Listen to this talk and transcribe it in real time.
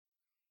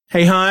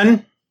Hey,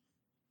 hon.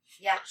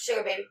 Yeah,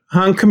 sugar baby.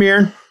 Hon, come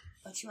here.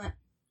 What you want?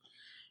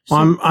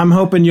 Well, I'm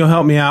hoping you'll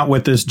help me out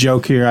with this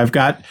joke here. I've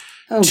got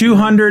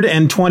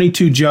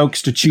 222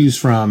 jokes to choose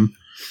from.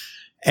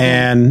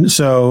 And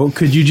so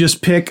could you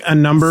just pick a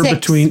number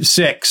between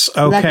 6?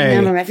 Okay. Lucky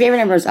number. My favorite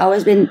number has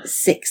always been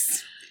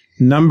 6.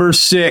 Number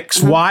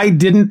 6. Why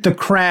didn't the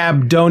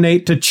crab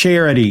donate to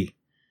charity?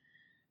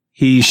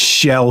 He's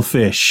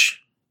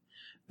shellfish.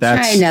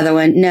 Try another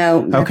one.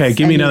 No. Okay,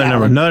 give me another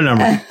number. Another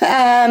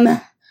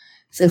number.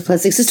 6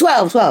 plus 6 is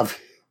 12. 12.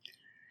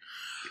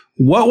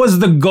 What was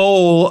the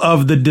goal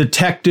of the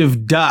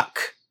detective duck?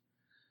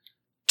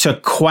 To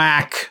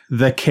quack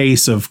the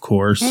case, of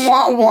course.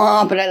 Wah,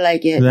 wah, but I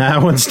like it.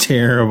 That one's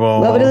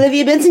terrible. What would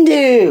Olivia Benson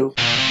do?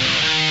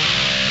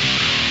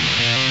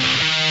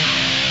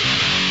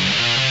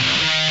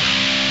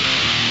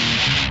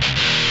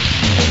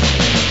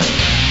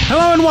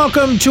 Hello and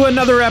welcome to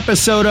another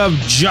episode of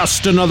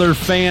Just Another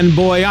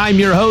Fanboy. I'm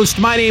your host.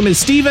 My name is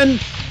Steven,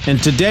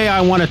 and today I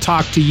want to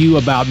talk to you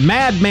about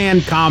Madman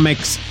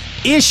Comics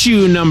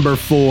issue number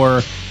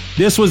 4.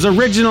 This was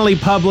originally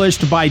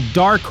published by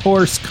Dark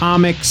Horse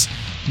Comics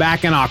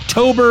back in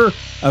October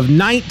of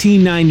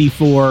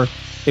 1994.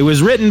 It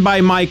was written by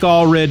Mike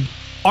Allred,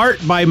 art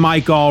by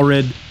Mike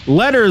Allred,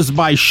 letters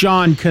by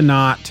Sean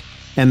Cannot,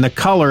 and the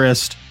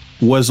colorist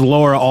was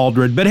Laura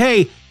Aldred. But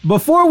hey,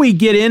 before we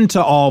get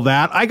into all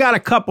that, I got a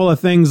couple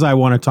of things I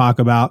want to talk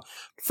about.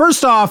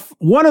 First off,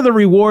 one of the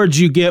rewards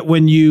you get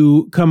when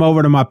you come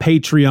over to my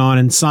Patreon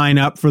and sign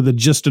up for the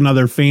Just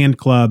Another Fan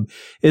Club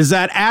is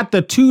that at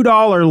the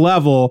 $2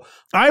 level,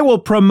 I will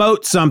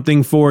promote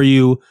something for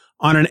you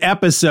on an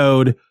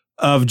episode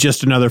of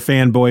Just Another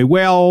Fanboy.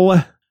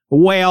 Well,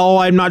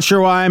 I'm not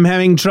sure why I'm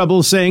having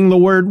trouble saying the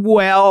word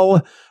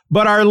well,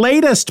 but our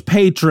latest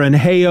patron,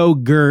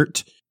 Heyo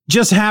Gert,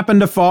 just happened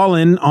to fall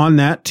in on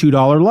that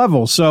 $2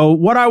 level. So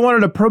what I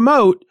wanted to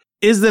promote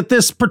is that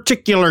this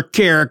particular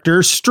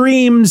character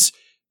streams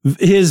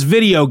his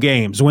video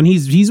games when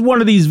he's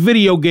one of these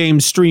video game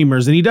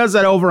streamers, and he does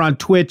that over on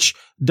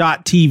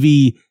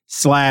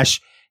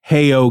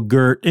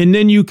twitch.tv/HeyoGert. And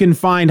then you can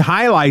find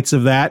highlights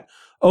of that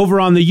over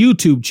on the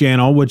YouTube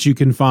channel, which you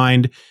can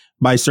find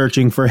by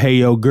searching for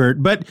Heyo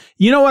Gert. But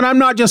you know what? I'm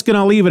not just going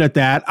to leave it at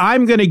that.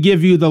 I'm going to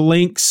give you the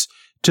links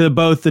to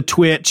both the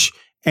Twitch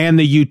and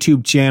the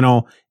YouTube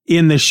channel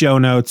in the show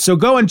notes. So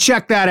go and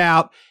check that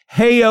out.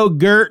 Heyo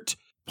Gert.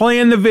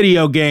 Playing the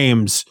video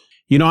games.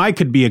 You know, I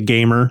could be a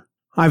gamer.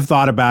 I've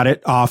thought about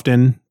it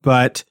often,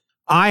 but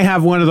I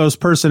have one of those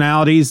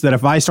personalities that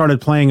if I started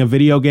playing a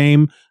video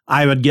game,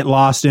 I would get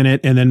lost in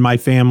it, and then my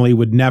family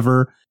would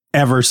never,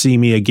 ever see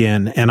me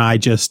again. And I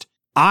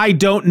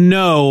don't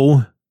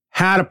know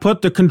how to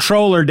put the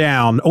controller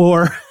down,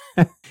 or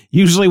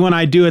usually when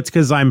I do, it's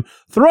because I'm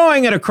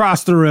throwing it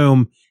across the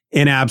room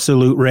in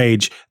absolute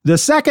rage. The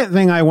second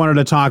thing I wanted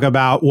to talk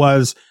about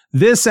was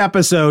this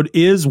episode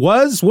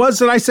was,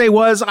 did I say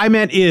was? I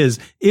meant is,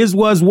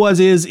 was,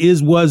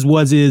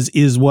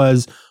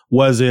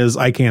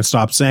 I can't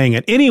stop saying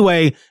it.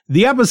 Anyway,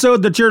 the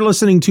episode that you're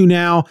listening to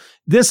now,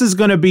 this is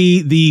going to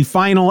be the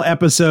final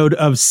episode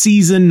of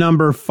season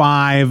number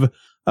 5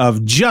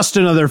 of Just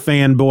Another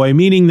Fanboy,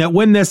 meaning that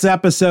when this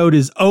episode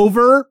is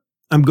over,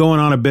 I'm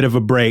going on a bit of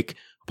a break,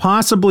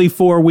 possibly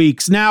 4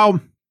 weeks. Now,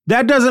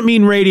 that doesn't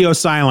mean radio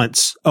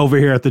silence over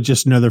here at the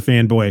Just Another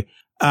Fanboy.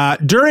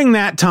 During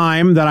that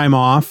time that I'm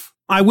off,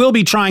 I will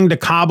be trying to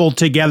cobble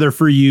together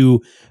for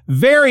you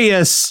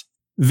various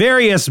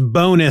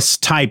bonus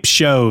type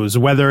shows,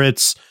 whether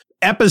it's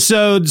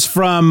episodes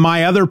from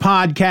my other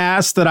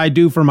podcasts that I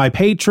do for my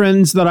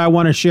patrons that I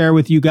want to share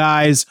with you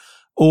guys,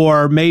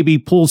 or maybe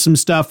pull some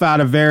stuff out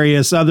of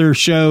various other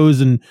shows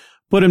and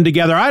put them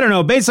together. I don't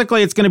know.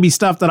 Basically, it's going to be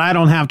stuff that I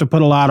don't have to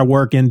put a lot of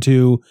work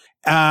into.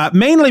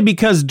 Mainly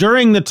because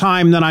during the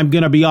time that I'm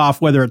going to be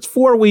off, whether it's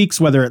 4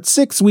 weeks, whether it's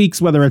 6 weeks,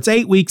 whether it's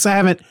 8 weeks, I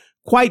haven't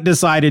quite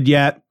decided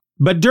yet.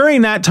 But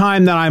during that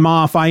time that I'm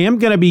off, I am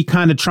going to be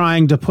kind of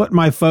trying to put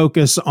my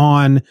focus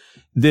on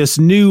this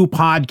new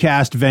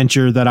podcast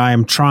venture that I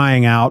am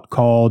trying out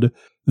called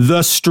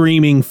The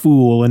Streaming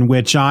Fool, in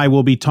which I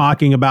will be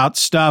talking about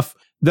stuff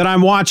that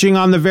I'm watching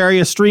on the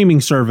various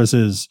streaming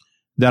services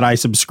that I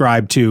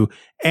subscribe to.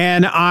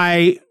 And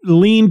I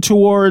lean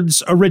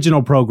towards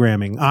original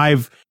programming.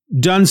 I've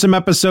done some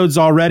episodes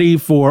already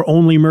for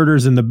Only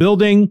Murders in the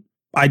Building.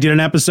 I did an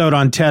episode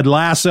on Ted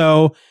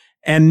Lasso.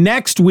 And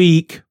next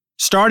week,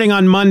 starting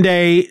on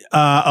Monday,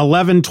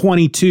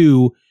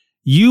 11/22,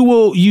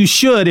 you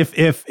should,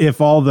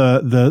 if all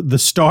the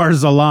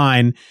stars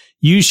align,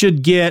 you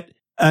should get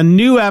a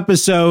new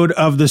episode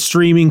of The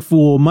Streaming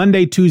Fool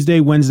Monday, Tuesday,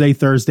 Wednesday,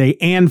 Thursday,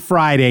 and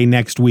Friday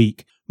next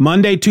week.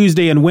 Monday,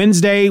 Tuesday, and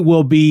Wednesday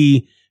will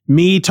be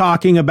me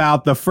talking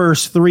about the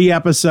first 3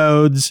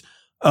 episodes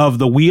of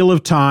The Wheel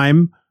of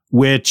Time,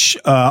 which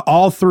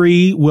all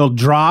 3 will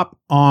drop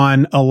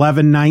on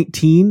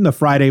 11/19, the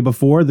Friday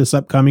before, this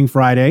upcoming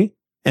Friday.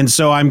 And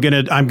so I'm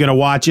gonna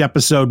watch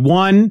episode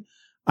 1.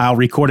 I'll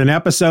record an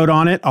episode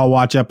on it. I'll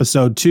watch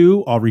episode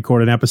 2. I'll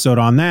record an episode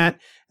on that.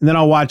 and then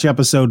I'll watch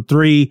episode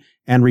 3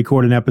 and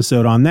record an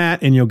episode on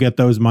that, and you'll get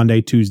those Monday,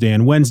 Tuesday,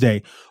 and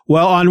Wednesday.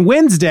 Well, on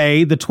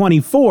Wednesday, the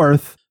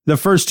 24th, the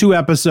first 2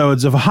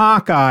 episodes of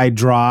Hawkeye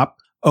drop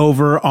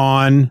over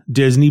on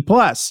Disney+.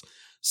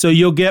 So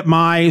you'll get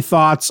my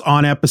thoughts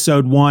on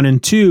episode 1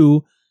 and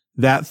 2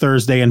 that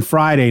Thursday and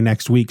Friday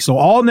next week. So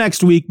all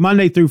next week,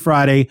 Monday through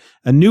Friday,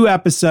 a new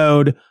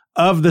episode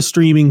of The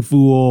Streaming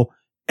Fool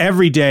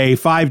every day,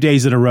 5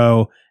 days in a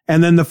row.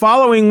 And then the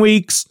following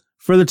weeks,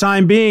 for the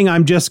time being,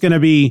 I'm just going to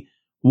be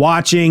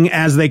watching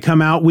as they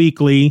come out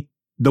weekly,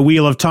 The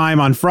Wheel of Time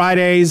on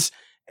Fridays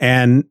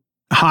and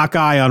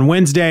Hawkeye on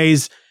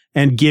Wednesdays,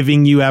 and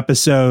giving you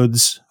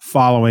episodes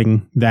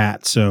following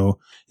that. So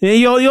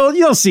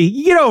you'll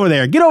see. Get over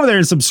there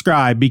and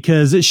subscribe,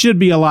 because it should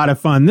be a lot of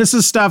fun. This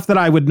is stuff that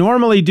I would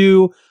normally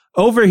do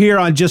over here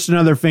on Just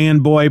Another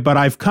Fanboy, but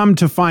I've come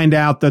to find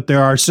out that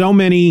there are so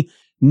many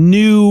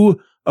new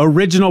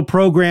original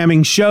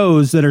programming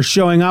shows that are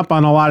showing up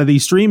on a lot of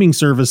these streaming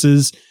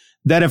services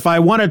that if I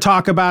want to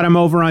talk about them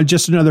over on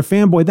Just Another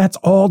Fanboy, that's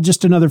all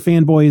Just Another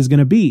Fanboy is going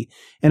to be.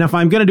 And if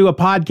I'm going to do a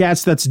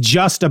podcast that's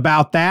just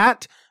about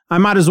that, I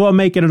might as well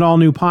make it an all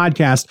new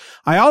podcast.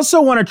 I also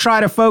want to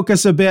try to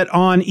focus a bit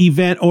on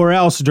Event or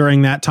Else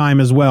during that time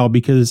as well,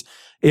 because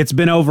it's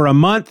been over a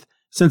month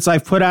since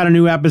I've put out a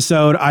new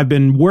episode. I've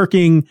been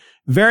working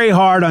very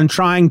hard on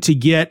trying to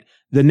get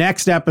the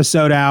next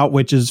episode out,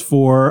 which is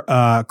for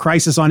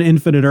Crisis on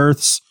Infinite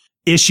Earths,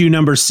 issue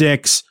number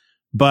 6.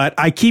 But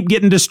I keep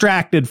getting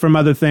distracted from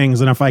other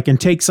things. And if I can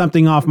take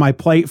something off my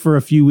plate for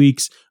a few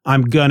weeks,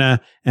 I'm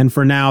gonna. And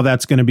for now,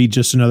 that's going to be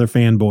Just Another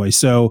Fanboy.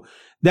 So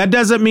that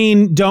doesn't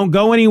mean don't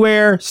go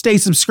anywhere. Stay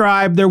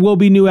subscribed. There will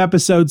be new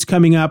episodes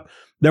coming up.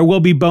 There will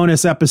be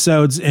bonus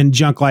episodes and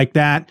junk like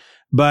that.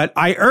 But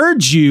I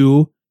urge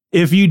you,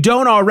 if you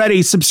don't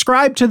already,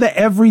 subscribe to the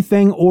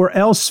Everything or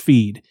Else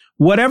feed.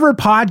 Whatever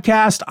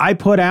podcast I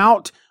put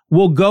out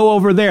will go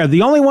over there.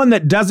 The only one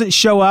that doesn't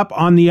show up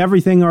on the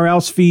Everything or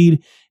Else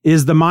feed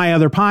is the My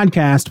Other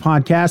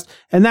podcast,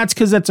 and that's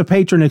because it's a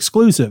patron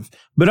exclusive.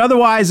 But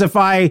otherwise,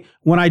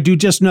 when I do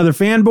Just Another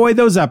Fanboy,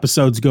 those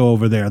episodes go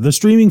over there. The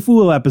Streaming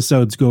Fool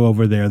episodes go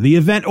over there. The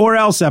Event or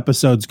Else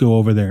episodes go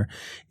over there.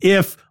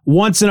 If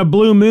once in a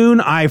blue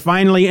moon, I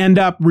finally end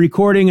up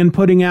recording and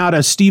putting out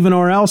a Steven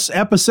or Else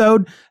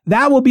episode,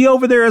 that will be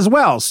over there as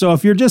well. So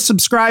if you're just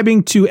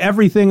subscribing to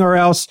Everything or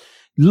Else,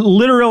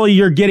 literally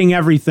you're getting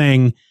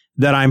everything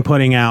that I'm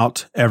putting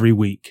out every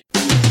week.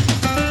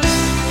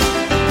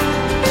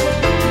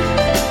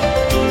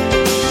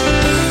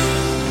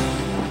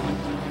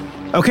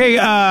 Okay,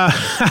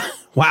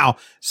 wow.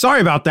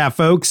 Sorry about that,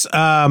 folks.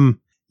 I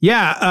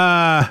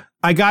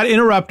got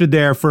interrupted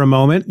there for a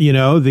moment. You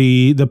know,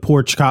 the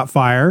porch caught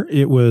fire.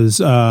 It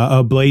was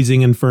a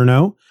blazing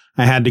inferno.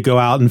 I had to go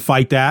out and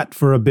fight that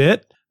for a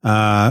bit.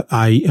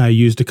 I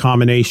used a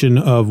combination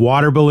of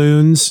water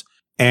balloons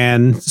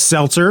and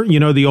seltzer, you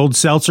know, the old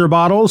seltzer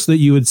bottles that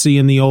you would see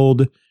in the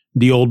old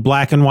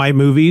black and white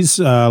movies,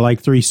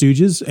 like Three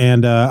Stooges.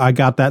 And I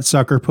got that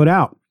sucker put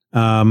out.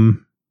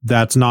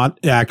 That's not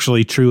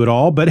actually true at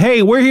all. But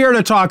hey, we're here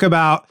to talk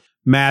about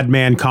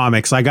Madman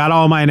Comics. I got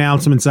all my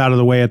announcements out of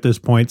the way at this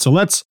point. So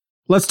let's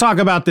talk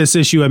about this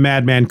issue of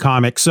Madman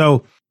Comics.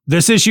 So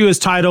this issue is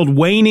titled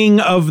Waning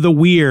of the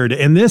Weird.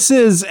 And this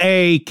is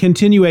a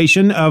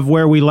continuation of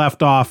where we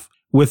left off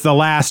with the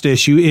last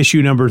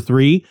issue number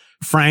 3.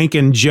 Frank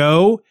and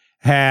Joe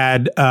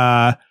had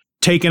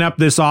taken up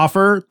this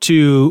offer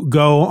to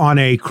go on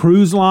a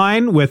cruise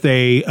line with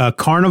a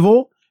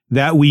carnival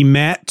that we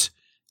met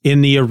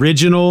in the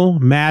original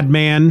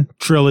Madman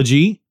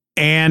trilogy.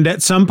 And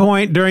at some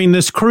point during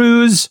this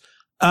cruise,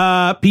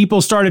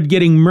 people started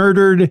getting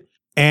murdered,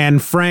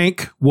 and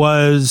Frank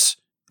was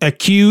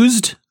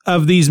accused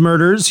of these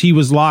murders. He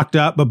was locked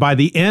up, but by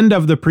the end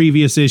of the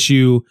previous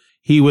issue,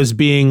 he was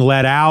being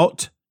let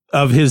out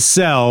of his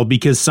cell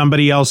because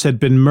somebody else had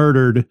been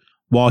murdered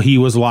while he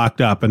was locked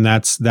up. And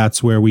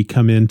that's where we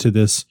come into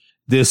this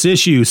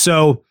issue.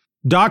 So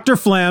Dr.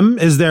 Flem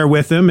is there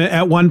with him.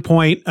 At one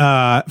point,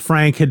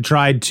 Frank had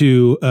tried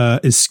to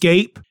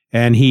escape,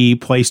 and he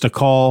placed a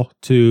call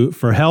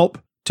for help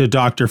to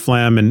Dr.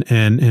 Flem,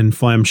 and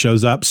Flem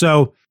shows up.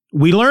 So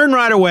we learn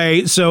right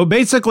away. So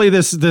basically,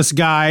 this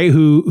guy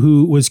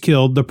who was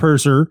killed, the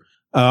purser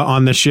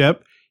on the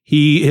ship,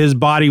 his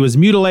body was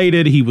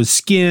mutilated. He was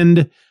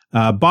skinned.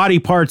 Body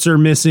parts are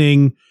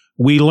missing.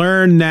 We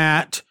learn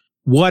that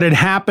what had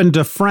happened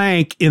to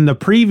Frank in the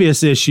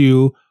previous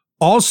issue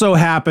also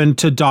happened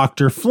to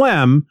Dr.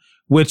 Flem,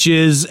 which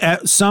is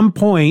at some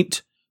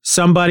point,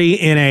 somebody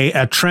in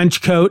a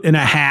trench coat and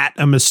a hat,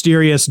 a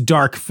mysterious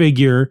dark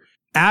figure,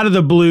 out of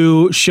the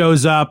blue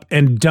shows up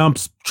and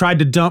tried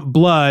to dump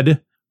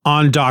blood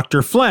on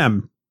Dr.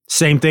 Flem.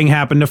 Same thing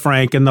happened to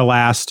Frank in the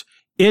last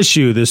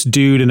issue. This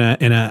dude in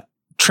a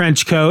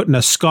trench coat and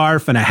a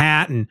scarf and a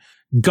hat and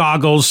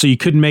goggles so you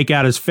couldn't make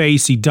out his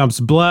face. He dumps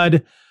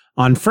blood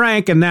on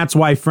Frank, and that's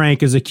why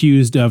Frank is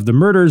accused of the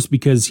murders,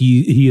 because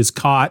he is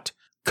caught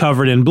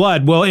covered in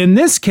blood. Well, in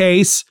this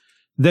case,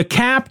 the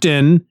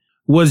captain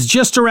was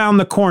just around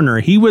the corner.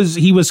 He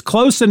was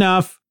close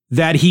enough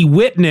that he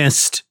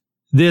witnessed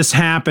this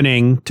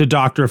happening to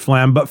Dr.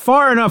 Flem, but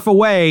far enough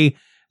away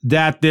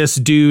that this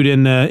dude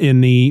in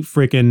the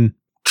freaking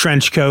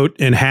trench coat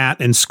and hat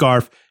and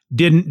scarf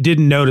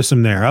didn't notice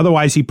him there.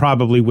 Otherwise, he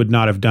probably would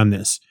not have done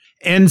this.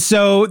 And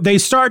so they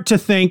start to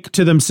think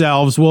to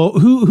themselves, well,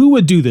 who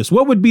would do this?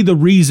 What would be the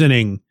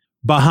reasoning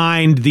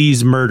behind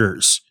these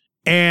murders?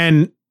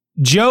 And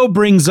Joe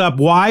brings up,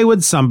 why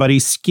would somebody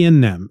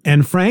skin them?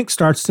 And Frank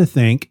starts to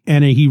think,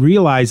 and he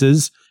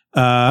realizes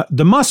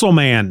the muscle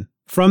man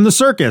from the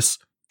circus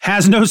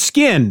has no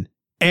skin.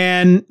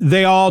 And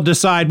they all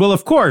decide, well,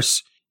 of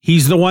course,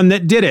 he's the one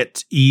that did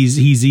it.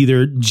 He's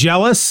either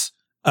jealous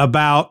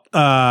about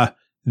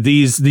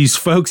these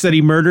folks that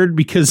he murdered,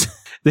 because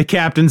the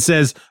captain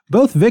says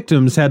both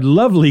victims had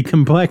lovely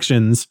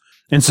complexions.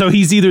 And so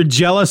he's either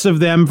jealous of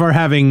them for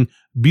having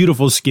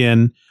beautiful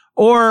skin,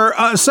 or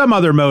some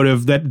other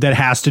motive that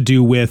has to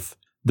do with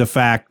the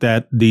fact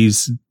that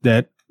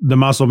the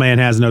muscle man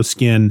has no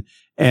skin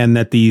and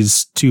that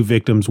these two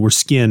victims were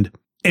skinned.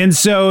 And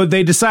so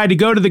they decide to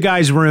go to the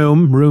guy's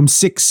room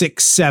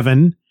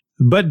 667,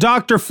 but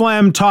Dr.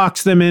 Flem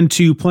talks them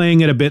into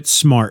playing it a bit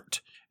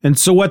smart. And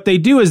so what they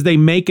do is they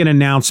make an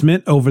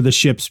announcement over the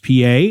ship's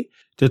PA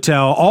to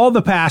tell all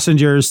the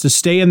passengers to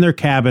stay in their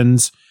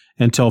cabins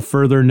until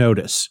further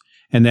notice,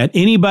 and that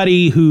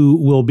anybody who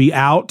will be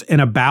out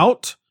and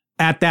about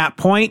at that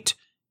point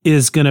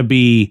is going to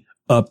be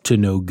up to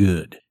no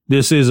good.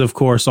 This is, of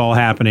course, all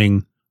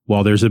happening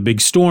while there's a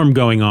big storm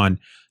going on.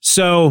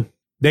 So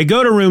they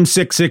go to room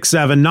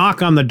 667,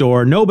 knock on the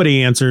door.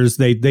 Nobody answers.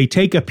 They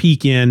take a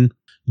peek in.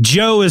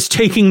 Joe is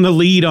taking the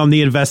lead on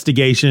the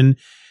investigation,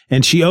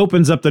 and she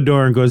opens up the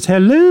door and goes,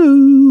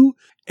 hello.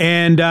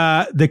 And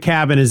the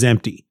cabin is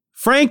empty.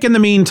 Frank, in the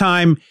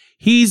meantime,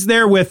 he's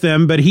there with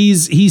them, but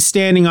he's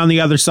standing on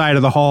the other side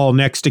of the hall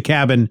next to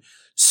cabin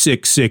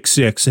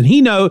 666. And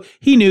he knew,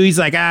 he's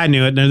like, I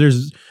knew it.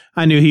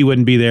 I knew he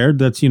wouldn't be there.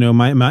 That's,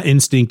 my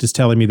instinct is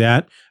telling me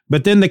that.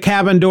 But then the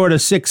cabin door to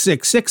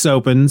 666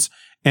 opens,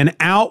 and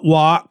out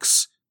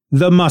walks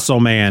the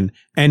muscle man,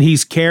 and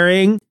he's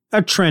carrying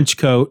a trench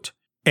coat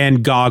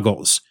and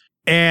goggles.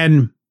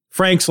 And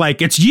Frank's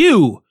like, it's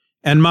you.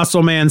 And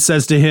muscle man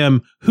says to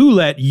him, who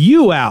let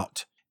you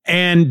out?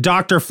 And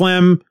Dr.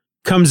 Flem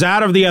comes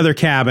out of the other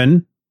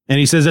cabin, and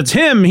he says, it's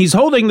him. He's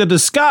holding the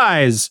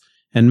disguise.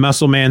 And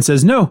muscle man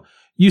says, no,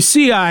 you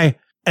see, and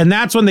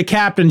that's when the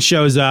captain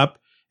shows up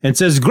and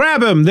says,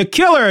 grab him, the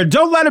killer,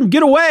 don't let him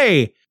get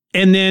away.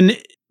 And then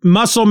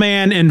muscle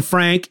man and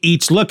Frank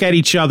each look at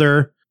each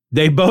other.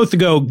 They both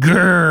go,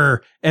 grrr,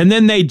 and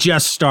then they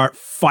just start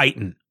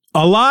fighting.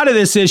 A lot of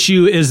this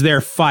issue is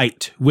their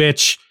fight,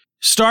 which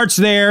starts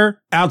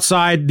there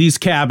outside these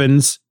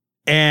cabins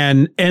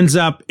and ends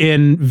up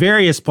in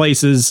various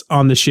places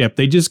on the ship.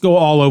 They just go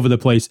all over the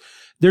place.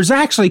 There's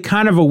actually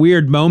kind of a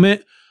weird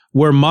moment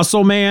where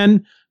Muscle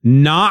Man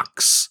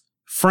knocks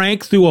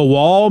Frank through a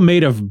wall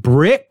made of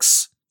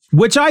bricks,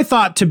 which I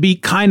thought to be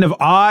kind of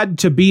odd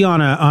to be on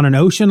an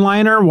ocean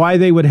liner. Why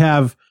they would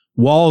have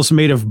walls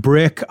made of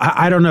brick,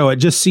 I don't know. It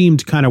just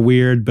seemed kind of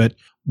weird, but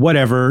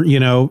whatever,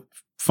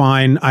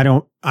 fine.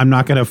 I'm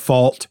not going to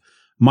fault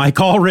Mike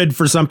Allred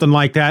for something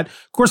like that.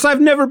 Of course,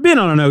 I've never been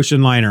on an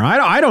ocean liner.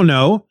 I don't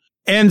know.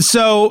 And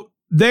so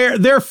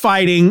they're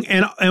fighting,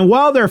 and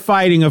while they're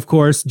fighting, of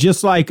course,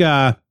 just like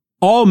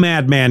all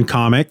Madman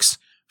comics,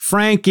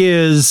 Frank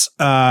is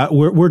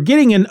we're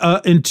getting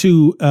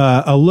into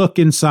a look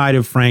inside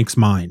of Frank's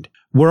mind.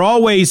 We're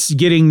always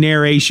getting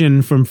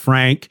narration from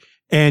Frank,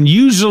 and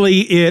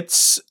usually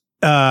it's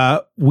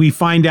we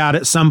find out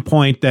at some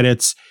point that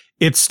it's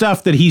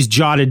stuff that he's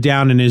jotted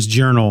down in his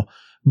journal.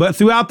 But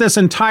throughout this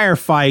entire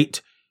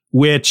fight,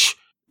 which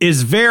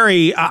is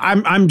very,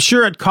 I'm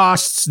sure it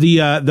costs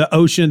the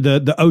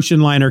ocean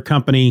liner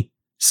company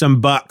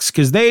some bucks,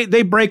 because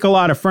they break a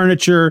lot of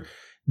furniture.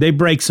 They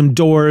break some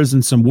doors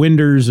and some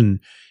windows and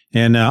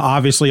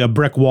obviously a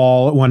brick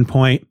wall at one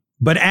point.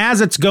 But as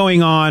it's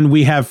going on,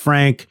 we have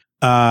Frank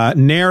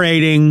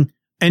narrating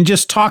and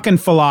just talking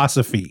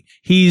philosophy.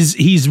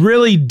 He's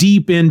really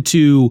deep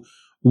into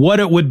what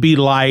it would be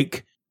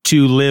like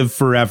to live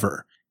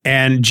forever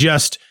and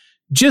just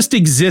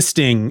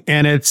existing.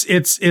 And it's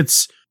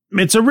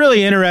a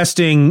really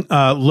interesting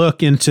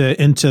look into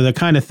the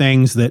kind of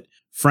things that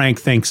Frank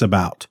thinks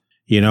about.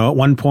 At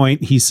one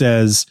point he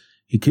says,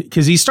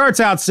 because he starts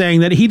out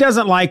saying that he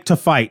doesn't like to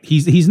fight.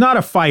 He's not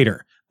a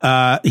fighter.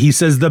 He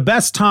says the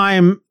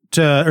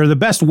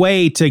best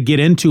way to get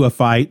into a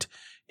fight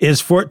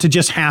is for it to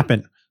just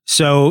happen,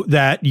 so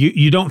that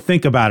you don't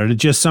think about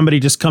it. Somebody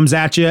just comes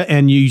at you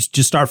and you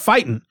just start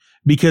fighting.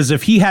 Because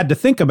if he had to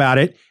think about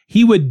it,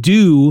 he would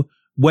do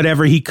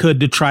whatever he could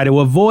to try to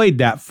avoid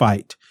that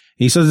fight.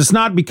 He says it's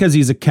not because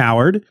he's a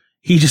coward.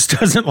 He just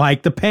doesn't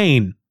like the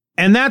pain.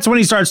 And that's when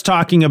he starts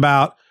talking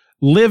about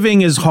living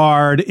is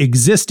hard,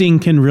 existing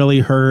can really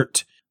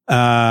hurt,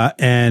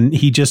 and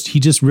he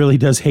just really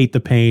does hate the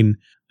pain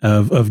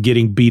of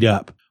getting beat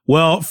up.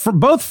 Well, for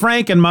both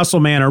Frank and Muscle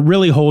Man are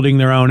really holding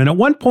their own. And at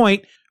one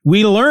point,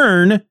 we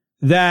learn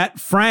that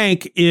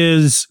Frank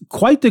is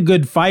quite the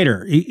good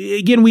fighter.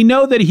 Again, we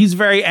know that he's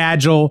very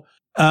agile.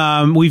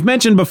 We've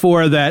mentioned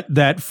before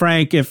that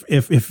Frank, if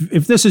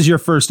this is your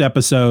first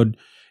episode,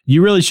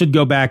 you really should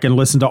go back and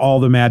listen to all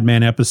the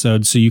Madman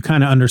episodes so you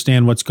kind of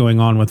understand what's going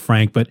on with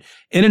Frank. But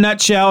in a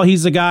nutshell,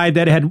 he's a guy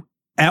that had,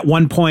 at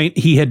one point,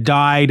 he had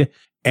died,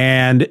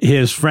 and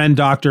his friend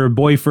Dr.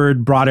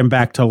 Boyford brought him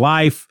back to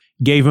life,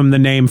 gave him the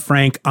name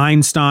Frank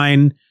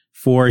Einstein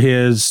for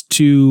his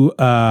two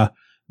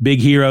big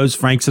heroes,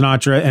 Frank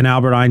Sinatra and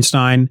Albert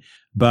Einstein.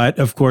 But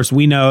of course,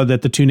 we know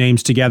that the two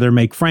names together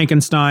make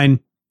Frankenstein,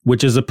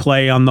 which is a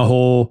play on the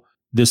whole,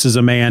 this is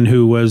a man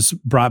who was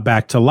brought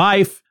back to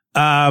life.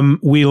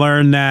 We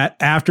learn that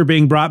after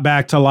being brought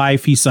back to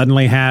life, he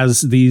suddenly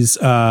has these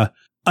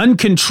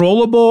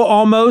uncontrollable,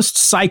 almost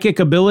psychic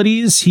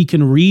abilities. He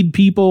can read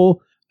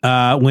people.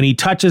 When he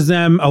touches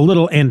them, a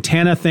little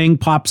antenna thing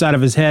pops out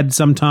of his head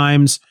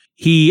sometimes.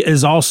 He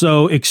is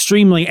also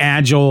extremely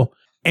agile,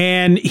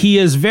 and he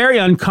is very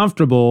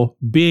uncomfortable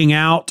being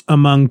out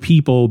among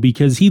people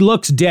because he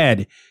looks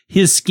dead.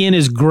 His skin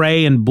is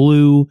gray and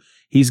blue.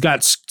 He's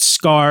got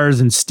scars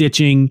and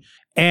stitching,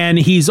 and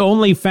he's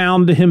only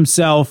found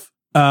himself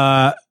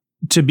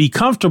to be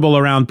comfortable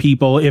around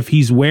people if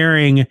he's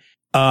wearing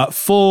a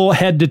full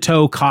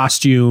head-to-toe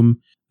costume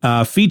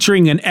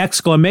featuring an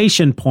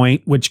exclamation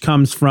point, which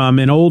comes from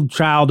an old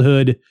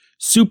childhood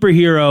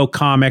superhero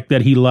comic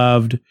that he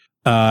loved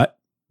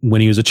when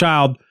he was a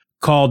child,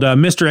 called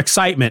Mr.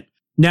 Excitement.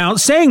 Now,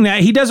 saying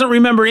that, he doesn't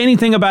remember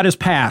anything about his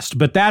past,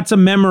 but that's a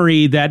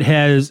memory that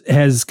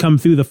has come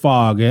through the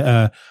fog,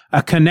 a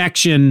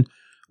connection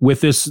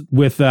with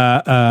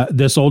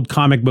this old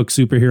comic book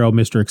superhero,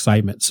 Mr.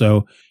 Excitement.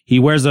 So he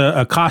wears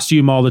a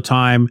costume all the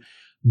time.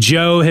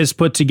 Joe has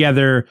put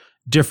together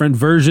different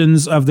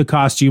versions of the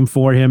costume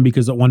for him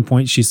because at one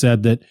point she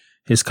said that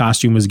his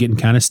costume was getting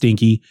kind of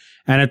stinky.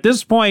 And at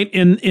this point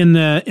in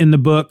the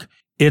book,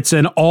 it's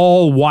an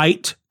all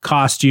white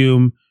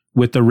costume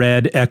with the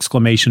red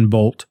exclamation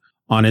bolt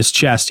on his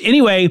chest.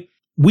 Anyway,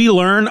 we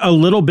learn a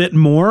little bit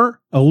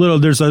more.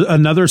 There's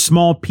another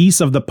small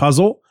piece of the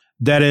puzzle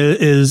that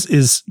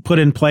is put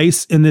in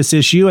place in this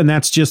issue, and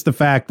that's just the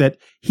fact that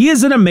he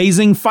is an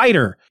amazing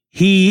fighter.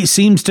 He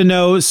seems to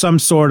know some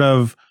sort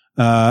of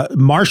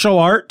martial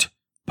art,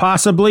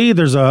 possibly.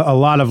 There's a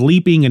lot of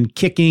leaping and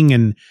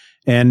kicking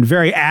and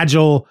very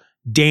agile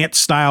dance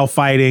style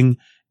fighting.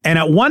 And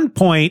at one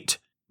point,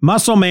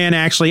 Muscle Man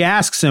actually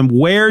asks him,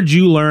 "Where'd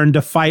you learn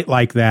to fight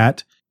like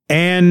that?"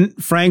 And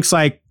Frank's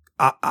like,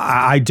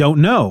 I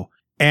don't know.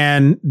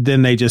 And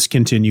then they just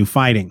continue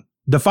fighting.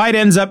 The fight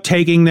ends up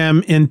taking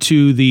them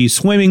into the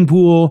swimming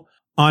pool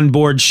on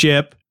board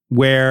ship,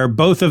 where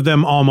both of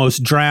them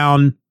almost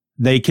drown.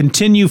 They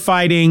continue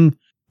fighting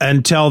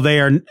until they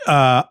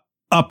are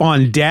up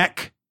on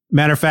deck.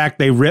 Matter of fact,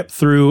 they rip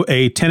through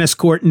a tennis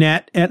court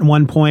net at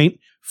one point.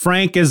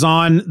 Frank is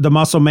on the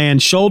Muscle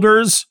Man's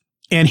shoulders,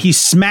 and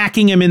he's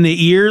smacking him in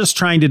the ears,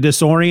 trying to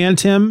disorient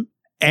him.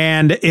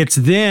 And it's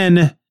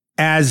then,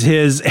 as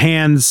his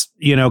hands,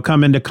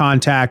 come into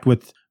contact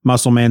with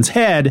Muscle Man's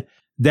head,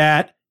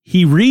 that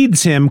he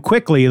reads him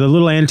quickly. The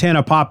little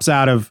antenna pops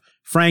out of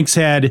Frank's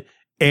head,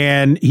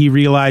 and he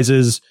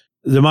realizes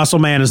the Muscle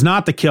Man is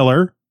not the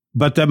killer,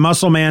 but that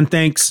Muscle Man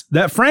thinks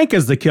that Frank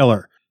is the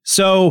killer.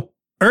 So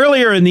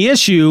earlier in the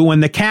issue,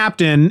 when the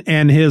captain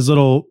and his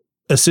little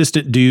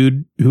assistant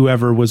dude,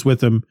 whoever was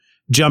with him,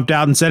 jumped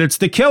out and said, "It's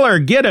the killer,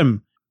 get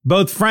him,"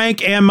 both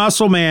Frank and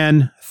Muscle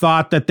Man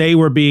thought that they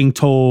were being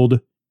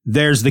told,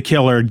 "There's the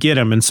killer, get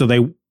him." And so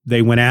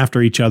they went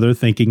after each other,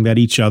 thinking that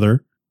each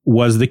other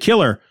was the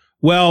killer.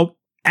 Well,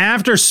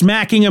 after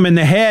smacking him in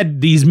the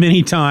head these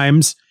many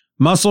times,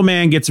 Muscle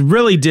Man gets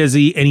really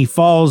dizzy and he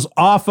falls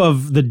off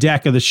of the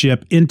deck of the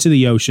ship into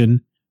the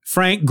ocean.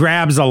 Frank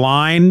grabs a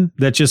line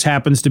that just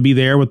happens to be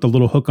there with the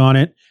little hook on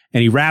it,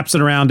 and he wraps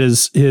it around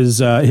his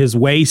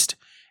waist,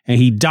 and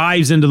he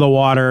dives into the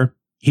water.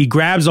 He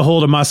grabs a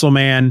hold of Muscle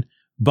Man,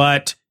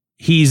 but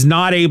he's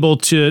not able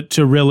to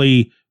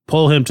really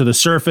pull him to the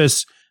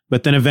surface.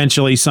 But then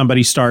eventually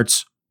somebody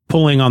starts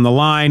pulling on the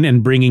line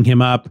and bringing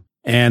him up,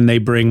 and they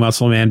bring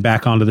Muscle Man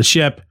back onto the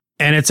ship.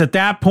 And it's at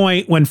that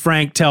point when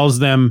Frank tells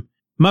them,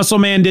 "Muscle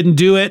Man didn't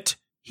do it.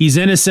 He's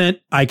innocent.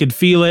 I could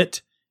feel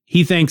it.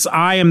 He thinks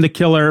I am the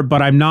killer,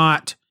 but I'm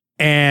not."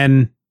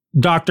 And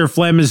Dr.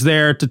 Flem is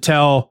there to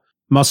tell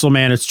Muscle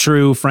Man it's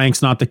true.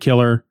 Frank's not the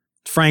killer.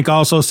 Frank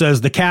also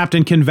says, "The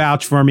captain can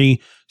vouch for me,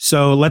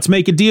 so let's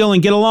make a deal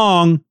and get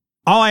along.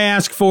 All I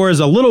ask for is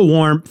a little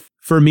warmth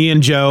for me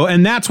and Joe."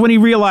 And that's when he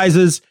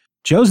realizes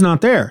Joe's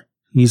not there.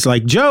 He's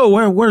like,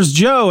 "Joe, where's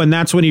Joe?" And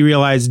that's when he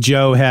realized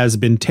Joe has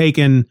been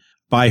taken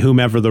by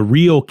whomever the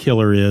real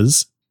killer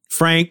is.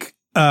 Frank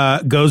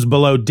goes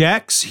below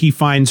decks. He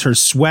finds her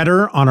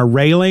sweater on a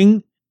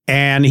railing,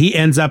 and he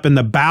ends up in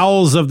the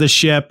bowels of the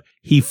ship.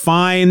 He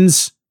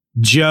finds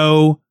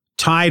Joe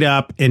tied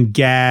up and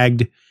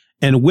gagged,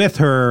 and with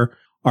her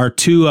are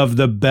two of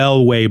the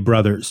Bellway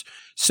brothers.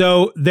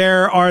 So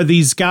there are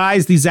these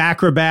guys, these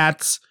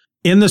acrobats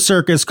in the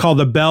circus called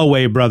the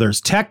Bellway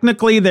brothers.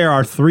 Technically, there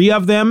are three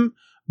of them,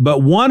 but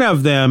one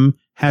of them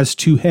has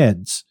 2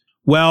 heads.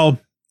 Well,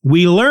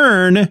 we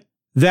learn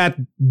that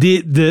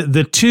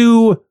the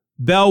 2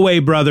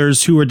 Belway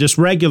brothers, who are just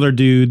regular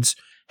dudes,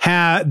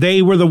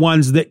 they were the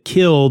ones that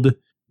killed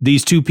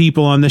these 2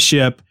 people on the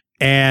ship,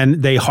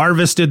 and they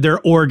harvested their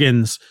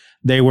organs.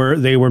 They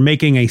were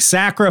making a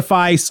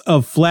sacrifice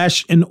of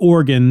flesh and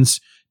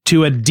organs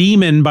to a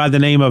demon by the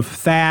name of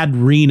Thad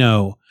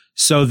Reno,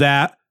 so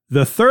that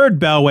the 3rd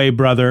Belway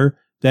brother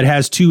that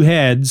has 2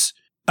 heads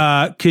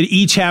could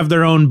each have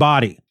their own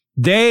body.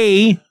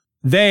 They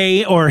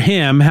or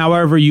him,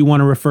 however you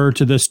want to refer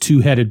to this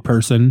 2-headed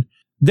person,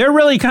 they're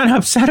really kind of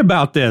upset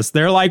about this.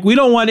 They're like, we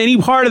don't want any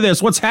part of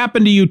this. What's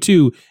happened to you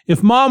 2?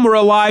 If Mom were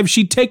alive,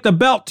 she'd take the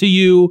belt to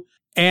you.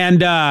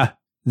 And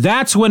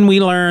that's when we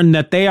learn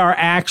that they are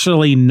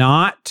actually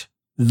not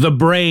the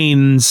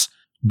brains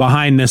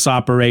behind this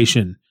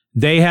operation.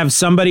 They have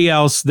somebody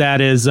else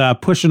that is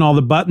pushing all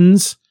the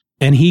buttons,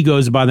 and he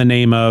goes by the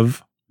name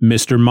of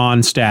Mr.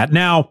 Mondstadt.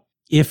 Now,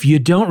 if you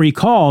don't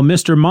recall,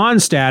 Mr.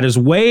 Mondstadt is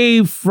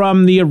way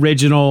from the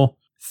original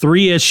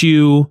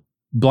 3-issue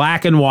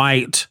black and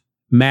white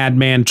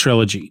Madman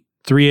trilogy,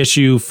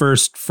 3-issue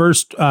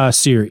first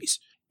series.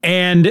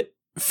 And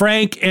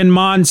Frank and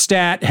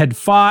Mondstadt had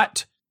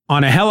fought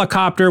on a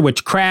helicopter,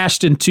 which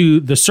crashed into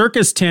the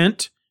circus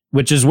tent,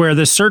 which is where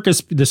the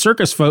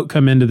circus folk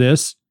come into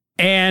this.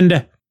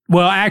 And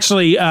well,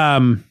 actually,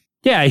 the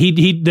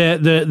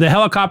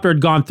helicopter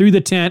had gone through the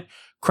tent,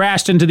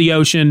 crashed into the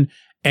ocean,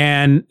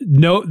 and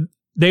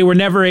they were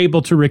never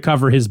able to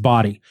recover his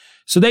body.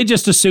 So they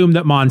just assumed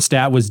that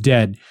Mondstadt was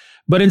dead.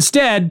 But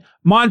instead,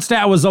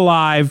 Mondstadt was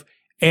alive,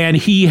 and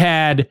he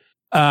had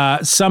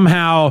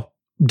somehow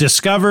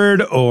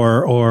discovered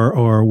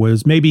or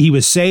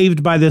was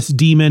saved by this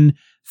demon,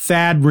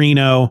 Thad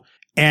Reno,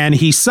 and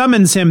he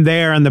summons him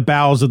there in the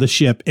bowels of the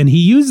ship, and he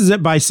uses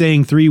it by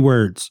saying 3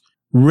 words,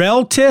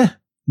 Relte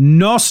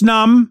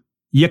Nosnam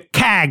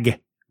Yakag,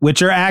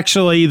 which are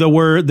actually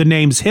the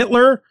names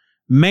Hitler,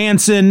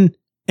 Manson,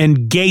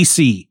 and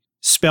Gacy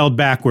spelled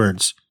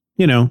backwards.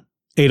 You know,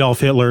 Adolf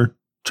Hitler,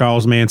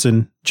 Charles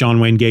Manson, John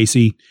Wayne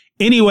Gacy.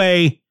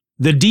 Anyway,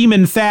 the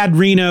demon Thad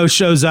Reno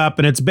shows up,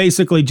 and it's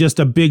basically just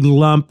a big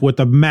lump with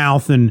a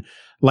mouth and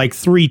like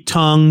 3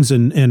 tongues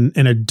and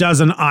a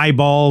dozen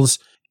eyeballs.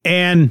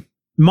 And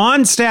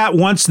Mondstadt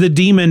wants the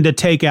demon to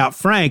take out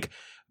Frank,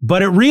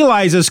 but it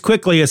realizes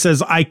quickly, it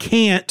says, I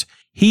can't.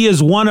 He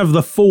is one of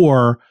the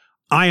 4.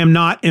 I am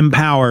not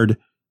empowered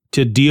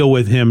to deal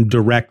with him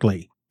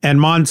directly. And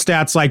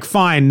Mondstadt's like,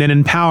 fine, then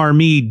empower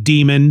me,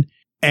 demon.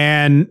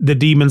 And the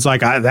demon's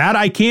like, that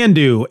I can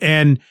do.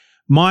 And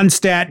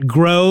Mondstadt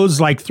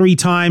grows like 3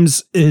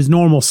 times his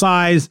normal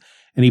size,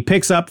 and he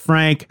picks up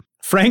Frank.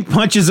 Frank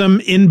punches him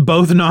in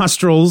both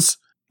nostrils,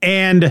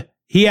 and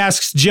he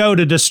asks Joe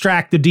to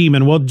distract the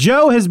demon. Well,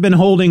 Joe has been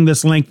holding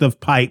this length of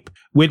pipe,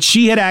 which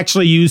she had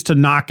actually used to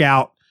knock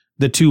out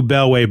the 2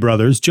 Belway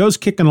brothers. Joe's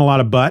kicking a lot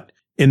of butt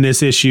in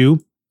this issue,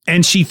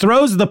 and she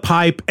throws the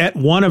pipe at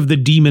one of the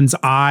demon's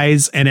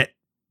eyes, and it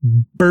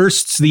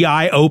bursts the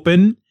eye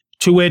open,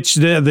 to which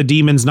the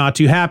demon's not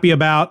too happy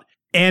about.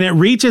 And it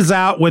reaches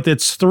out with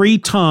its 3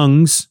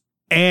 tongues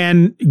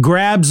and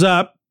grabs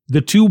up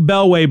the 2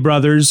 Belway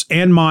brothers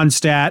and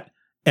Mondstadt,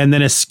 and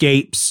then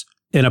escapes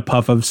in a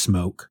puff of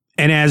smoke.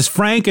 And as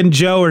Frank and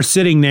Joe are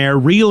sitting there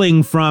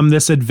reeling from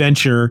this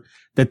adventure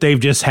that they've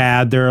just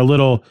had, they're a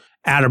little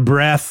out of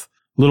breath,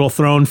 little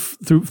thrown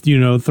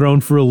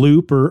for a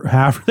loop, or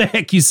however the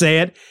heck you say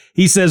it.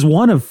 He says,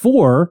 1 of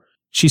 4.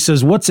 She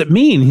says, what's it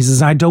mean? He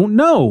says, I don't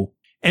know.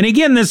 And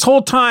again, this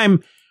whole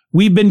time,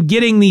 we've been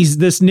getting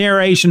this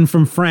narration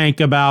from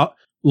Frank about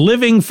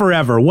living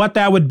forever, what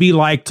that would be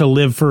like to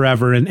live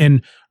forever,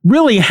 and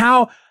really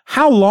how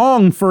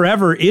long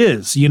forever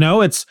is. You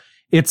know, it's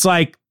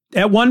like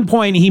at one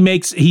point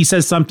he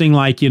says something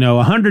like,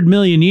 100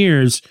 million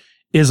years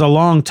is a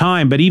long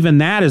time, but even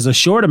that is a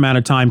short amount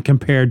of time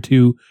compared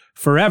to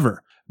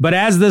forever. But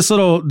as this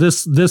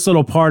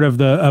little part of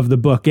the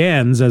book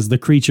ends, as the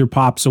creature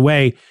pops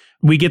away,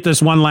 we get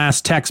this one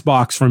last text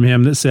box from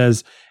him that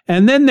says,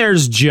 and then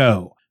there's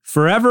Joe.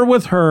 Forever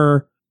with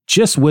her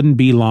just wouldn't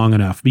be long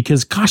enough,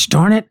 because gosh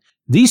darn it,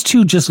 these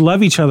 2 just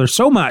love each other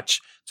so much.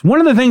 It's one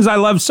of the things I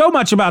love so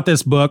much about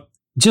this book,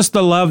 just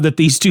the love that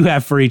these 2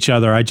 have for each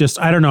other. I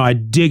don't know, I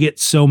dig it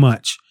so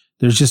much.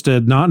 There's just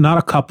not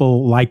a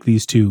couple like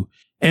these 2.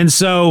 And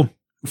so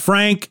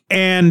Frank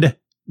and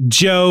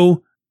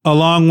Joe,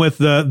 along with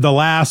the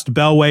last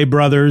Belway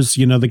brothers,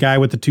 the guy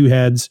with the 2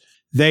 heads,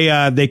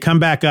 they come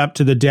back up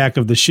to the deck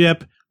of the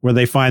ship, where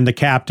they find the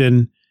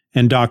captain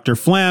and Dr.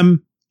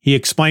 Flem. He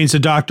explains to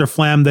Dr.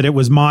 Flem that it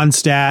was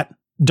Mondstadt.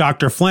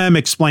 Dr. Flem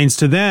explains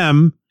to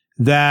them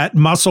that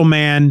Muscle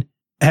Man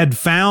had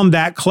found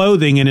that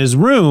clothing in his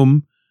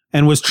room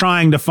and was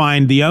trying to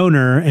find the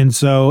owner. And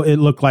so it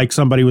looked like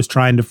somebody was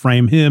trying to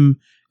frame him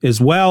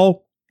as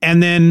well.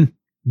 And then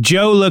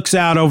Joe looks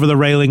out over the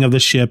railing of the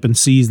ship and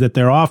sees that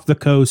they're off the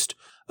coast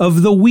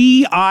of the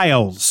Wee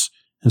Isles,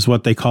 is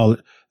what they call it.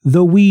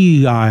 The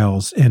Wee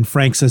Isles. And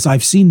Frank says,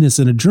 I've seen this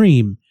in a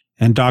dream.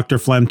 And Dr.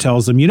 Flem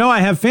tells him,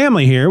 I have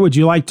family here. Would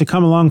you like to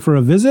come along for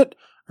a visit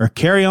or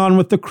carry on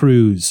with the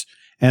cruise?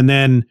 And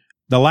then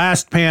the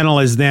last panel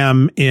is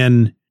them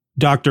in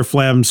Dr.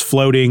 Flem's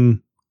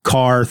floating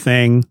car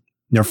thing.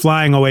 They're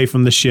flying away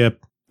from the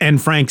ship.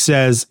 And Frank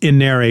says in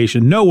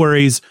narration, no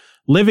worries,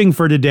 living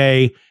for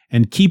today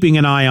and keeping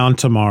an eye on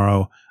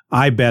tomorrow.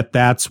 I bet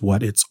that's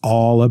what it's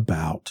all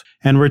about.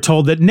 And we're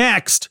told that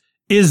next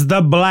is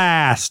the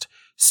blast.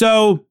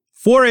 So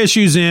 4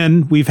 issues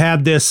in, we've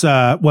had this,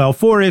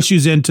 4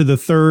 issues into the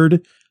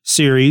third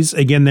series.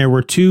 Again, there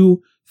were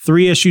 2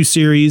 3-issue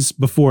series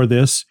before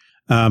this,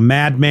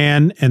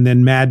 Madman and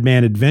then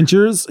Madman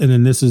Adventures. And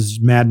then this is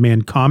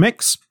Madman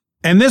Comics.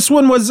 And this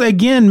one was,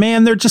 again,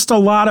 man, they're just a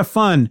lot of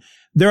fun.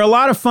 They're a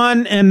lot of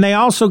fun, and they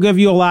also give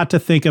you a lot to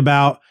think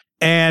about.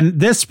 And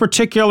this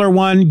particular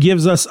one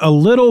gives us a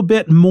little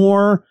bit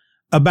more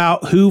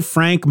about who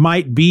Frank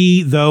might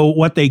be, though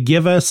what they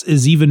give us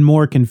is even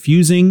more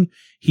confusing.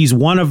 He's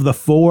one of the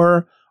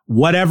 4,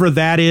 whatever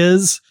that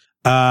is.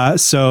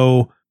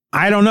 So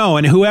I don't know.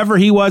 And whoever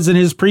he was in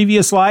his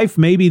previous life,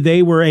 maybe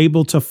they were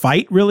able to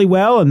fight really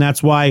well. And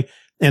that's why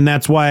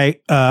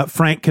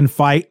Frank can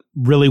fight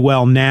really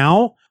well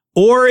now.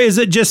 Or is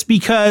it just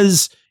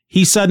because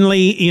he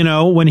suddenly,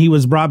 when he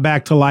was brought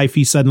back to life,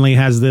 he suddenly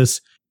has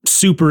this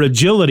super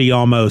agility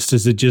almost?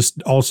 Is it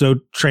just also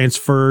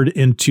transferred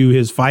into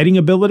his fighting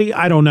ability?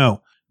 I don't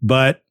know.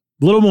 But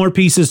a little more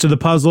pieces to the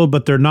puzzle,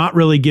 but they're not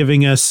really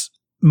giving us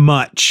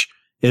much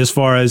as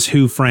far as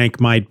who Frank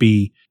might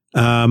be.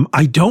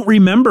 I don't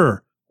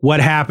remember what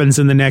happens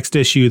in the next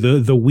issue.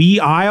 The Wee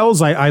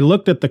Isles, I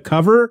looked at the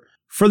cover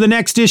for the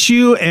next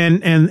issue,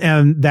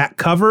 and that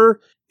cover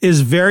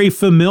is very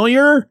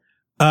familiar.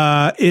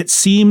 It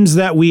seems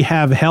that we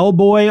have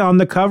Hellboy on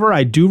the cover.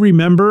 I do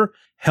remember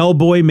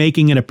Hellboy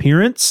making an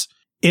appearance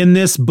in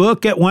this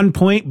book at one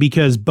point,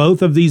 because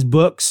both of these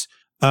books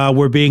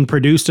were being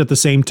produced at the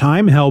same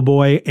time,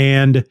 Hellboy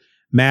and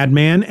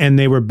Madman, and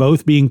they were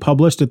both being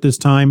published at this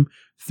time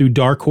through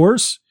Dark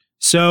Horse.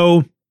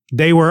 So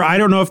they were, I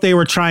don't know if they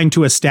were trying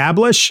to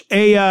establish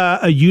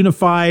a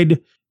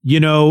unified,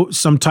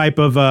 some type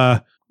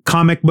of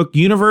comic book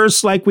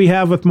universe like we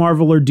have with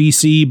Marvel or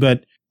DC,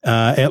 but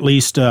at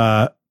least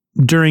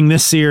during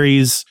this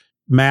series,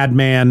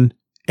 Madman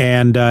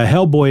and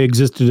Hellboy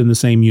existed in the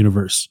same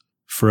universe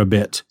for a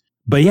bit.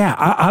 But yeah,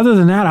 other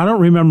than that, I don't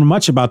remember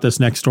much about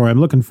this next story. I'm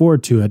looking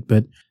forward to it,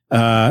 but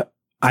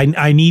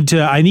I need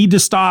to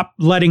stop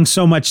letting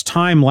so much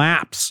time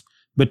lapse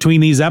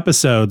between these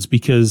episodes,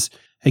 because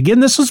again,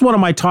 this is one of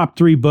my top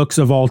 3 books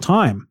of all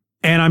time,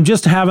 and I'm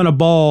just having a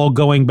ball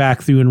going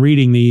back through and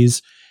reading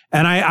these.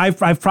 And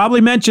I've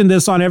probably mentioned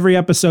this on every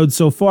episode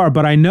so far,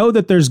 but I know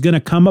that there's going to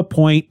come a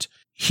point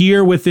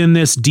here within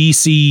this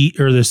here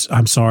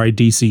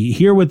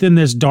within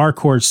this Dark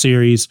Horse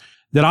series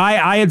that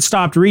I had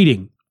stopped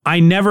reading. I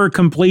never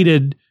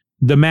completed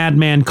the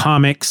Madman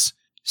Comics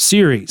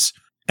series.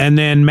 And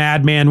then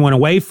Madman went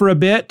away for a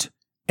bit,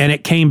 and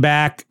it came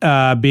back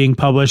being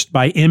published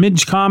by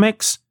Image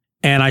Comics.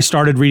 And I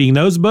started reading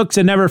those books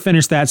and never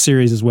finished that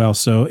series as well.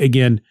 So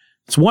again,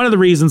 it's one of the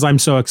reasons I'm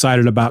so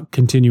excited about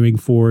continuing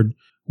forward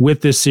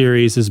with this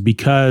series, is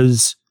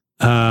because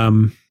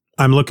I'm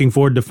looking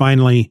forward to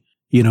finally,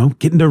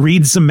 getting to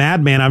read some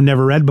Madman I've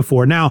never read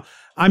before. Now,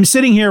 I'm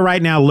sitting here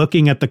right now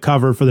looking at the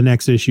cover for the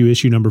next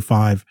issue number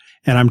 5,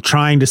 and I'm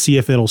trying to see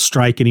if it'll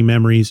strike any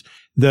memories.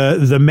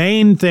 The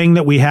main thing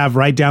that we have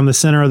right down the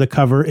center of the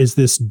cover is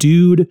this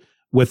dude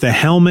with a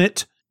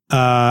helmet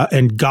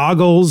and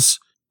goggles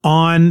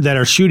on that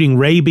are shooting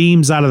ray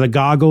beams out of the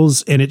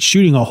goggles, and it's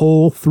shooting a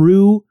hole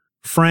through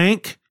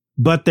Frank.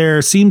 But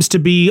there seems to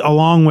be,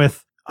 along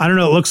with, I don't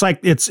know, it looks like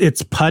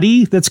it's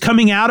putty that's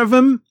coming out of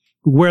him,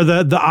 where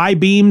the eye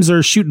beams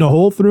are shooting a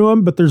hole through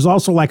him, but there's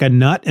also like a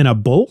nut and a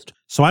bolt.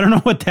 So I don't know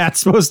what that's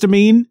supposed to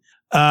mean.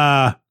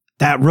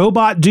 That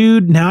robot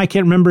dude, now I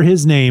can't remember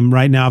his name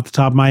right now off the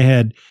top of my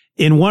head.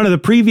 In one of the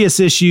previous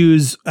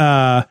issues,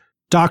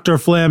 Dr.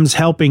 Flem's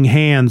helping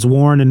hands,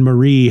 Warren and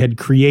Marie, had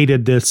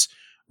created this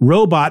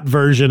robot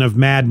version of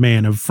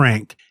Madman, of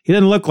Frank. He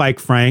didn't look like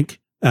Frank.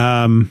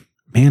 Man,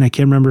 I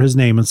can't remember his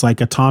name. It's like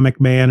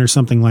Atomic Man or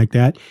something like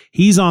that.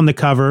 He's on the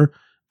cover.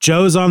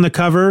 Joe's on the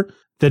cover.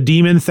 The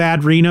demon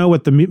Thad Reno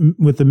with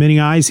the mini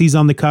eyes, he's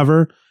on the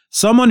cover.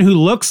 Someone who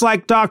looks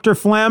like Dr.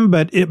 Flem,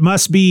 but it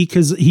must be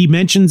because he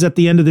mentions at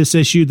the end of this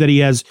issue that he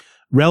has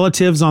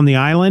relatives on the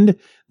island.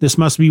 This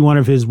must be one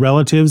of his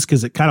relatives,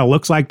 because it kind of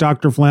looks like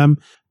Dr. Flem,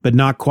 but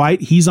not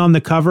quite. He's on the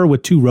cover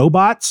with 2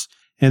 robots.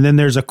 And then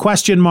there's a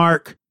question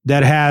mark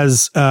that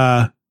has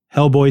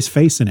Hellboy's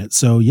face in it.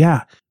 So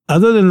yeah,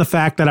 other than the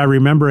fact that I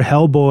remember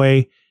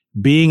Hellboy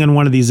being in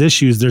one of these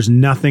issues, there's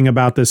nothing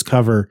about this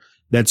cover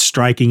that's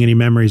striking any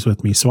memories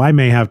with me. So I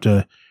may have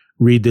to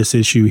read this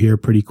issue here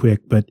pretty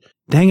quick, but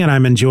dang it,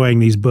 I'm enjoying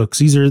these books.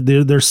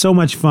 They're so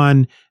much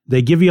fun.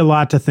 They give you a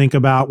lot to think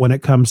about when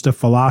it comes to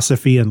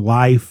philosophy and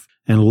life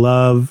and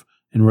love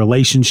and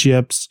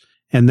relationships.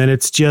 And then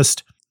it's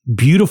just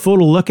beautiful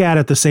to look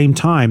at the same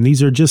time.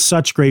 These are just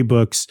such great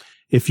books.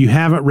 If you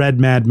haven't read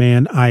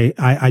Madman,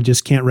 I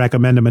just can't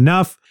recommend him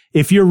enough.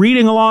 If you're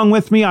reading along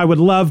with me, I would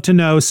love to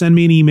know. Send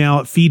me an email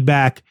at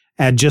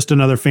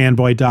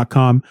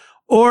feedback@justanotherfanboy.com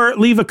or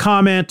leave a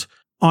comment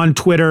on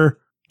Twitter,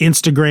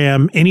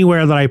 Instagram,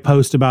 anywhere that I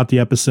post about the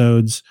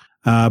episodes.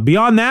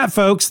 Beyond that,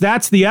 folks,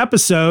 that's the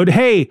episode.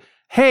 Hey,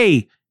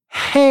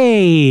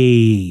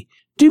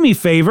 do me a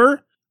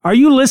favor. Are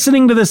you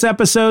listening to this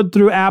episode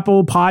through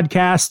Apple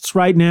Podcasts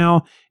right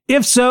now?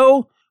 If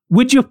so,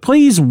 would you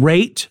please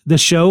rate the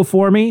show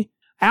for me?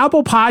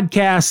 Apple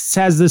Podcasts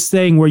has this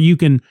thing where you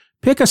can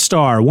pick a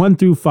star, 1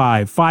 through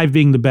 5, 5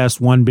 being the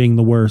best, 1 being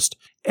the worst,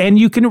 and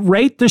you can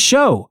rate the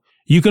show.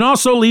 You can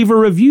also leave a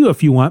review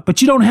if you want,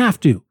 but you don't have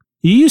to.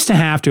 You used to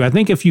have to. I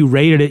think if you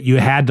rated it, you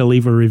had to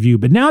leave a review,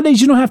 but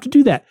nowadays you don't have to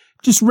do that.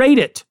 Just rate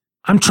it.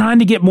 I'm trying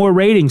to get more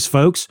ratings,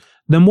 folks.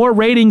 The more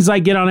ratings I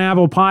get on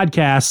Apple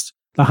Podcasts,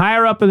 the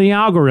higher up in the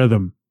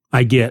algorithm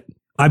I get.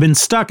 I've been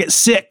stuck at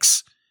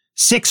 6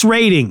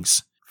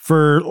 ratings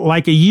for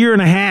like a year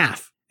and a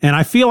half. And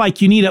I feel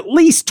like you need at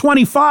least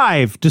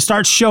 25 to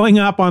start showing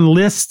up on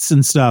lists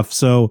and stuff.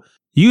 So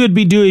you would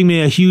be doing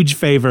me a huge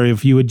favor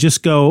if you would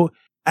just go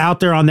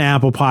out there on the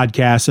Apple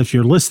Podcasts, if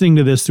you're listening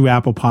to this through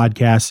Apple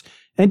Podcasts,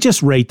 and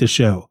just rate the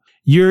show.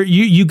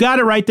 You got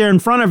it right there in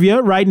front of you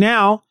right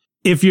now.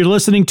 If you're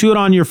listening to it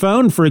on your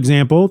phone, for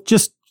example,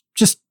 just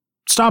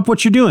stop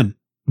what you're doing.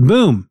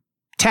 Boom.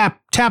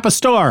 Tap a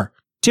star.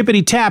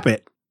 Tippity tap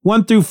it.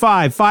 1 through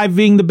 5, 5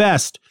 being the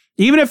best.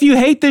 Even if you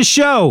hate this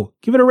show,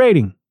 give it a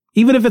rating.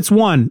 Even if it's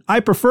 1,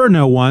 I prefer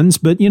no ones,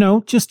 but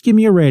just give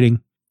me a rating.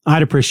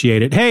 I'd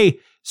appreciate it. Hey,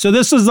 so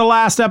this was the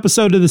last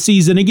episode of the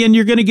season. Again,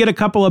 you're going to get a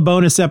couple of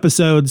bonus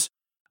episodes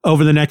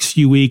over the next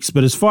few weeks,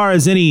 but as far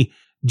as any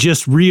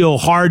just real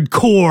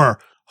hardcore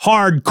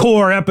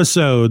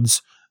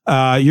episodes,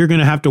 you're going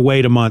to have to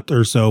wait a month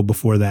or so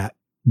before that.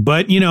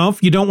 But,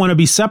 if you don't want to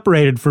be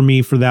separated from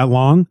me for that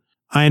long,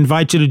 I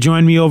invite you to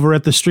join me over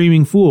at the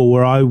Streaming Fool,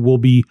 where I will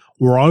be.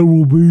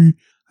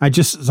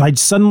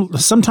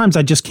 Sometimes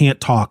I just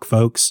can't talk,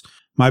 folks.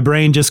 My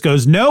brain just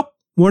goes, nope,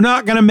 we're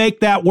not going to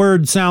make that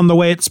word sound the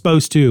way it's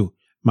supposed to.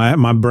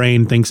 My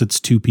brain thinks it's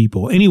 2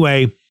 people.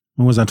 Anyway,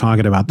 what was I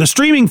talking about? The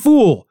Streaming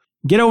Fool.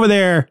 Get over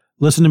there.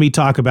 Listen to me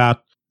talk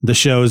about the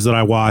shows that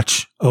I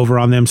watch over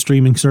on them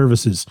streaming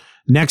services.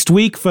 Next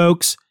week,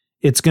 folks,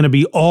 it's going to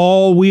be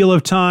all Wheel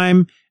of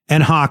Time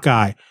and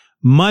Hawkeye.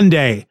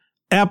 Monday,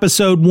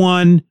 episode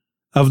 1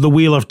 of the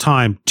Wheel of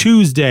Time.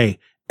 Tuesday,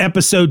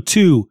 episode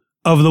 2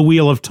 of the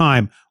Wheel of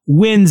Time.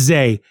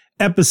 Wednesday,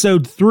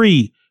 episode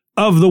 3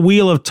 of the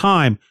Wheel of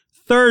Time.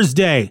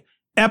 Thursday,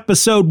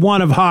 episode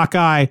 1 of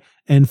Hawkeye.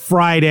 And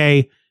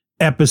Friday,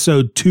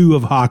 episode 2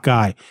 of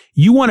Hawkeye.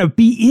 You want to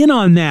be in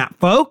on that,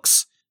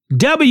 folks?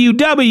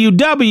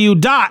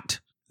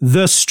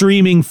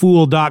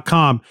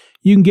 www.thestreamingfool.com.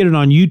 You can get it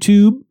on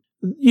YouTube.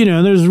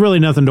 There's really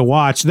nothing to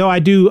watch, though. I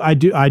do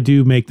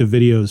make the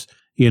videos.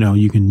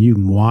 You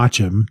can watch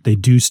them. They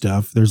do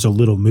stuff. There's a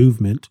little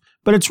movement,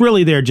 but it's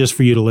really there just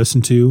for you to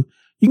listen to.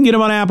 You can get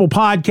them on Apple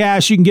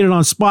Podcasts. You can get it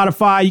on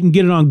Spotify. You can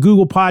get it on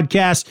Google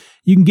Podcasts.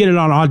 You can get it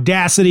on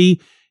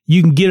Audacity.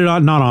 You can get it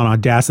on, not on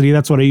Audacity.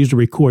 That's what I use to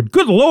record.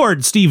 Good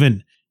Lord,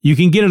 Stephen. You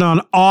can get it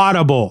on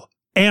Audible,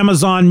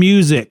 Amazon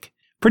Music,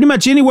 pretty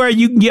much anywhere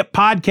you can get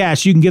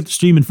podcasts, you can get the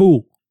Streaming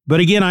Fool. But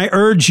again, I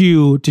urge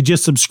you to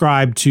just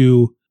subscribe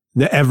to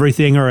the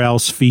Everything or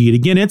Else feed.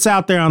 Again, it's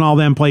out there on all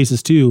them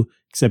places too,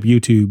 except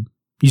YouTube.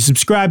 You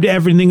subscribe to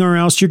Everything or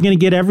Else, you're going to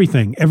get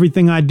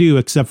everything I do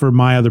except for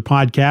my other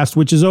podcast,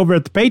 which is over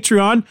at the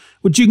Patreon,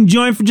 which you can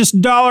join for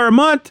just $1 a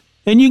month.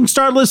 And you can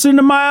start listening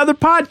to my other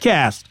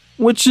podcast,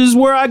 which is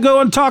where I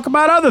go and talk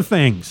about other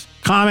things.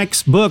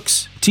 Comics,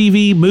 books,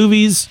 TV,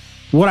 movies,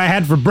 what I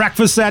had for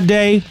breakfast that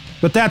day.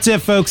 But that's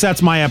it, folks.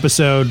 That's my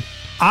episode.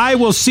 I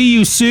will see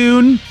you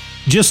soon,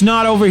 just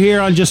not over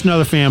here on Just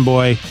Another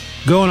Fanboy,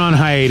 going on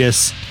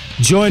hiatus.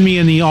 Join me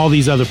in all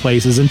these other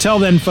places. Until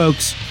then,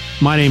 folks,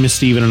 my name is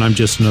Steven, and I'm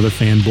Just Another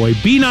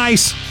Fanboy. Be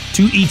nice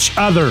to each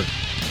other.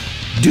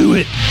 Do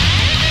it.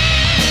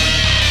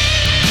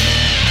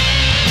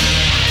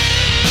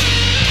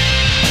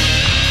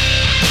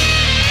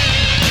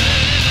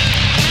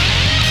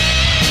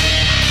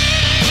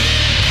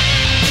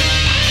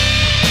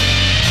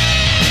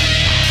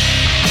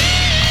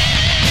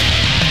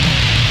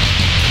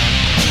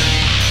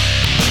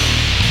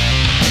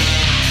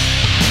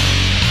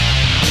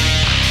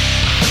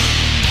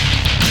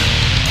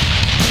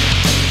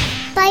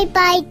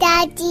 Bye-bye,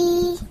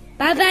 Daddy.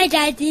 Bye-bye,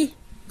 Daddy.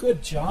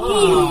 Good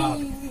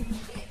job.